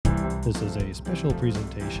This is a special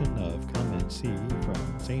presentation of Come and See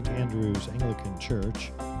from St. Andrew's Anglican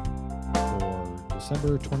Church for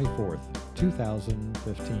December 24th,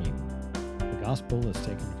 2015. The Gospel is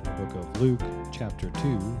taken from the book of Luke, chapter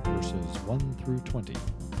 2, verses 1 through 20.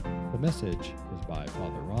 The message is by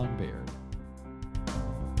Father Ron Baird.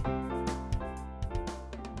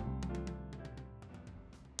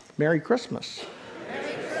 Merry Christmas.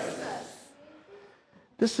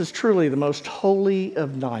 This is truly the most holy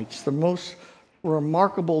of nights, the most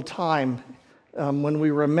remarkable time when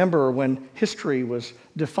we remember when history was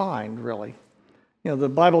defined, really. You know, the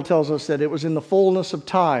Bible tells us that it was in the fullness of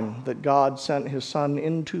time that God sent his Son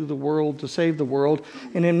into the world to save the world.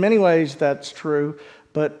 And in many ways that's true,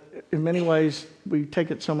 but in many ways we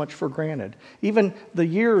take it so much for granted. Even the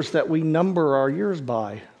years that we number our years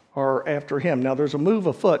by are after him. Now there's a move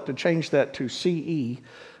afoot to change that to CE,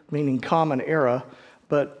 meaning Common Era.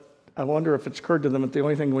 But I wonder if it's occurred to them that the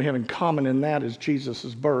only thing we have in common in that is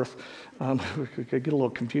Jesus' birth. It could get a little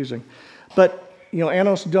confusing. But, you know,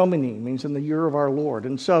 Annos Domini means in the year of our Lord.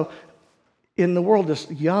 And so in the world,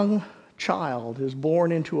 this young child is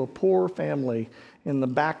born into a poor family in the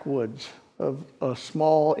backwoods of a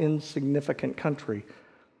small, insignificant country.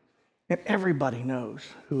 And everybody knows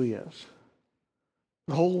who he is.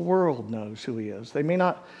 The whole world knows who he is. They may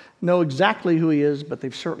not know exactly who he is, but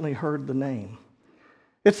they've certainly heard the name.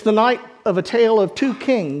 It's the night of a tale of two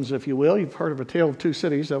kings, if you will. You've heard of A Tale of Two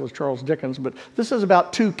Cities. That was Charles Dickens. But this is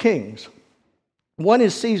about two kings. One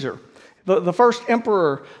is Caesar, the first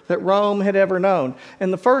emperor that Rome had ever known,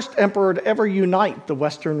 and the first emperor to ever unite the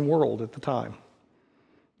Western world at the time.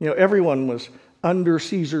 You know, everyone was under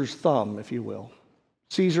Caesar's thumb, if you will.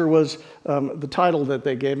 Caesar was the title that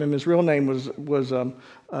they gave him. His real name was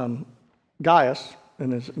Gaius.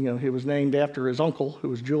 And he was named after his uncle, who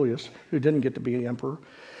was Julius, who didn't get to be the emperor.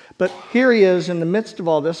 But here he is in the midst of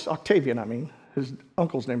all this, Octavian, his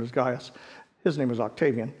uncle's name is Gaius. His name was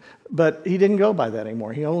Octavian. But he didn't go by that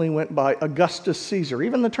anymore. He only went by Augustus Caesar.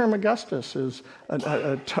 Even the term Augustus is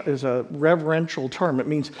a reverential term. It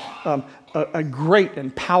means a great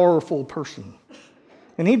and powerful person.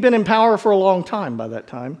 And he'd been in power for a long time by that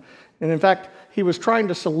time. And in fact, he was trying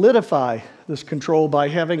to solidify this control by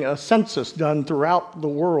having a census done throughout the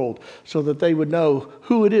world so that they would know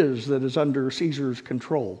who it is that is under Caesar's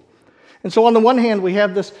control. And so on the one hand, we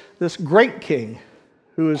have this great king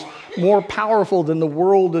who is more powerful than the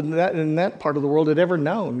world in that part of the world had ever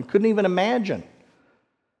known, couldn't even imagine.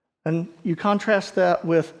 And you contrast that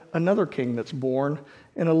with another king that's born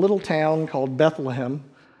in a little town called Bethlehem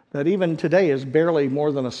that even today is barely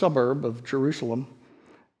more than a suburb of Jerusalem,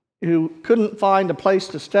 who couldn't find a place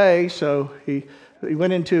to stay, so he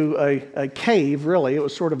went into a cave, really. It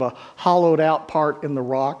was sort of a hollowed out part in the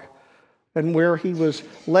rock, and where he was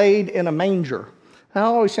laid in a manger. That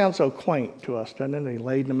always sounds so quaint to us, doesn't it? He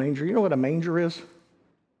laid in a manger. You know what a manger is?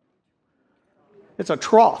 It's a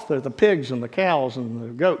trough that the pigs and the cows and the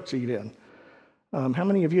goats eat in. How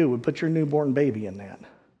many of you would put your newborn baby in that?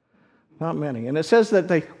 Not many. And it says that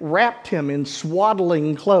they wrapped him in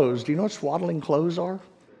swaddling clothes. Do you know what swaddling clothes are?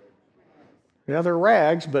 Yeah, they're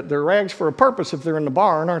rags, but they're rags for a purpose if they're in the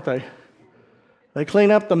barn, aren't they? They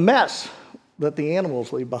clean up the mess that the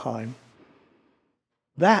animals leave behind.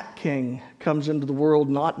 That king comes into the world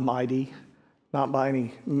not mighty, not by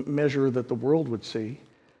any measure that the world would see,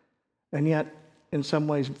 and yet in some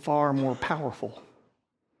ways far more powerful.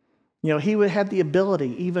 You know, he had the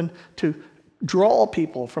ability even to draw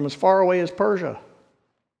people from as far away as Persia.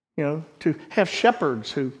 You know, to have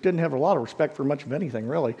shepherds who didn't have a lot of respect for much of anything,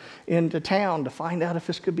 really, into town to find out if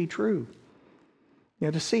this could be true. You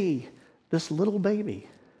know, to see this little baby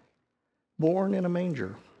born in a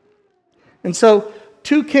manger. And so,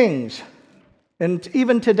 two kings. And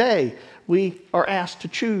even today, we are asked to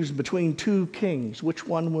choose between two kings. Which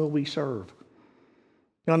one will we serve?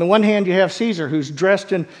 On the one hand, you have Caesar, who's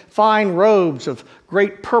dressed in fine robes of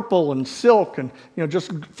great purple and silk and, you know,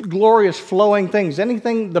 just glorious flowing things.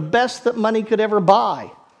 Anything, the best that money could ever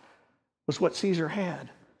buy was what Caesar had.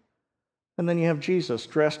 And then you have Jesus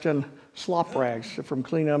dressed in slop rags from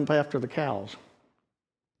cleaning up after the cows.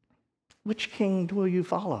 Which king will you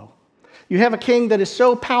follow? You have a king that is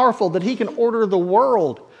so powerful that he can order the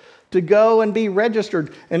world to go and be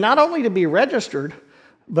registered. And not only to be registered,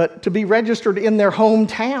 but to be registered in their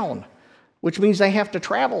hometown, which means they have to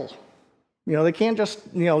travel. You know, they can't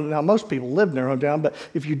just, now most people live in their hometown, but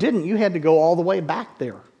if you didn't, you had to go all the way back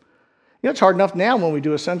there. You know, it's hard enough now when we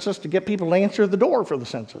do a census to get people to answer the door for the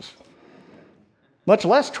census, much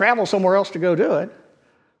less travel somewhere else to go do it.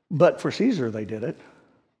 But for Caesar, they did it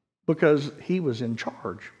because he was in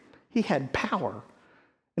charge. He had power.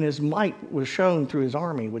 and his might was shown through his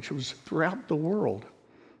army, which was throughout the world.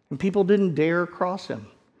 And people didn't dare cross him.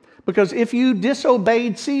 Because if you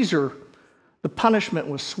disobeyed Caesar, the punishment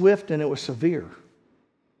was swift and it was severe.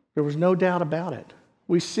 There was no doubt about it.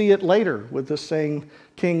 We see it later with this same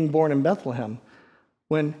king born in Bethlehem.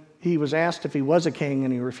 When he was asked if he was a king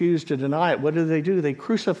and he refused to deny it, what do? They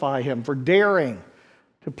crucify him for daring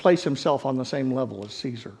to place himself on the same level as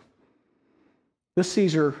Caesar. This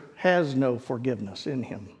Caesar has no forgiveness in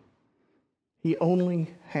him. He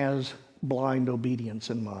only has blind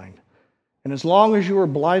obedience in mind. And as long as you are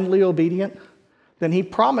blindly obedient, then he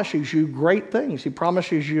promises you great things. He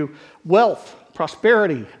promises you wealth,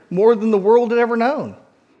 prosperity, more than the world had ever known.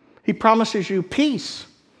 He promises you peace.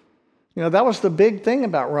 You know, that was the big thing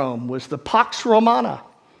about Rome, was the Pax Romana.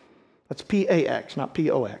 That's P-A-X, not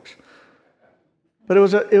P-O-X. But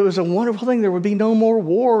it was a wonderful thing. There would be no more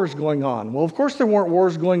wars going on. Well, of course there weren't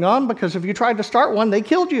wars going on, because if you tried to start one, they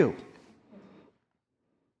killed you.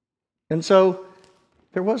 And so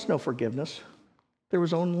there was no forgiveness. There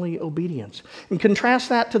was only obedience. And contrast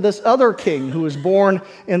that to this other king who was born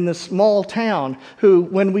in this small town, who,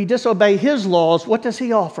 when we disobey his laws, what does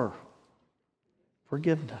he offer?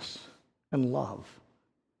 Forgiveness and love.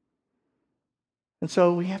 And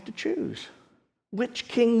so we have to choose. Which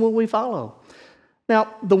king will we follow?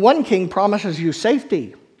 Now, the one king promises you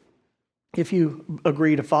safety if you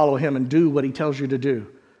agree to follow him and do what he tells you to do.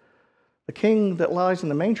 The king that lies in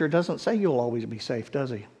the manger doesn't say you'll always be safe,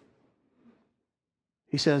 does he?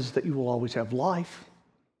 He says that you will always have life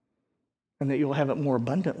and that you'll have it more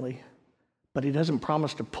abundantly. But he doesn't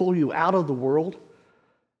promise to pull you out of the world.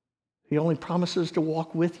 He only promises to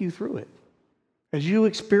walk with you through it. As you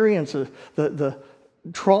experience the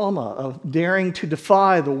trauma of daring to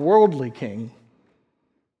defy the worldly king,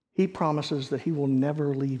 he promises that he will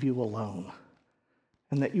never leave you alone,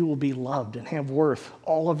 and that you will be loved and have worth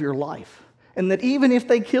all of your life, and that even if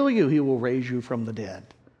they kill you, he will raise you from the dead.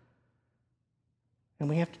 And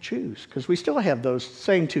we have to choose, because we still have those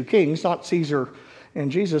same two kings, not Caesar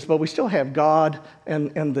and Jesus, but we still have God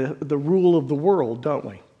and the rule of the world, don't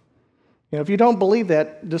we? You know, if you don't believe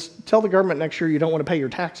that, just tell the government next year you don't want to pay your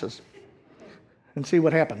taxes and see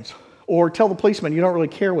what happens. Or tell the policeman you don't really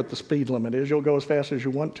care what the speed limit is. You'll go as fast as you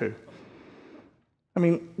want to. I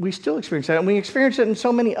mean, we still experience that. And we experience it in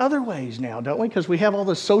so many other ways now, don't we? Because we have all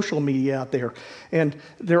this social media out there. And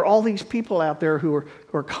there are all these people out there who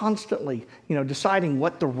are constantly, deciding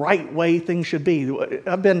what the right way things should be.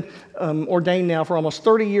 I've been ordained now for almost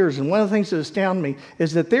 30 years. And one of the things that astound me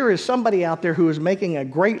is that there is somebody out there who is making a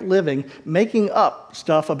great living making up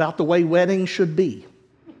stuff about the way weddings should be.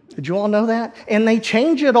 Did you all know that? And they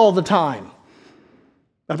change it all the time.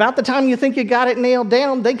 About the time you think you got it nailed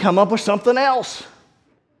down, they come up with something else.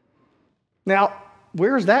 Now,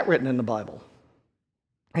 where is that written in the Bible?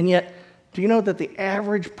 And yet, do you know that the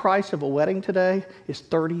average price of a wedding today is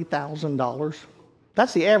 $30,000?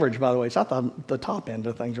 That's the average, by the way. It's not the top end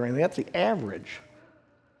of things or anything. That's the average.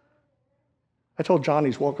 I told John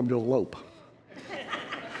he's welcome to elope.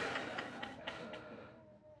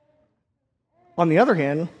 On the other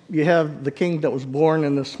hand, you have the king that was born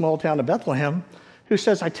in the small town of Bethlehem, who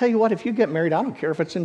says, I tell you what, if you get married, I don't care if it's in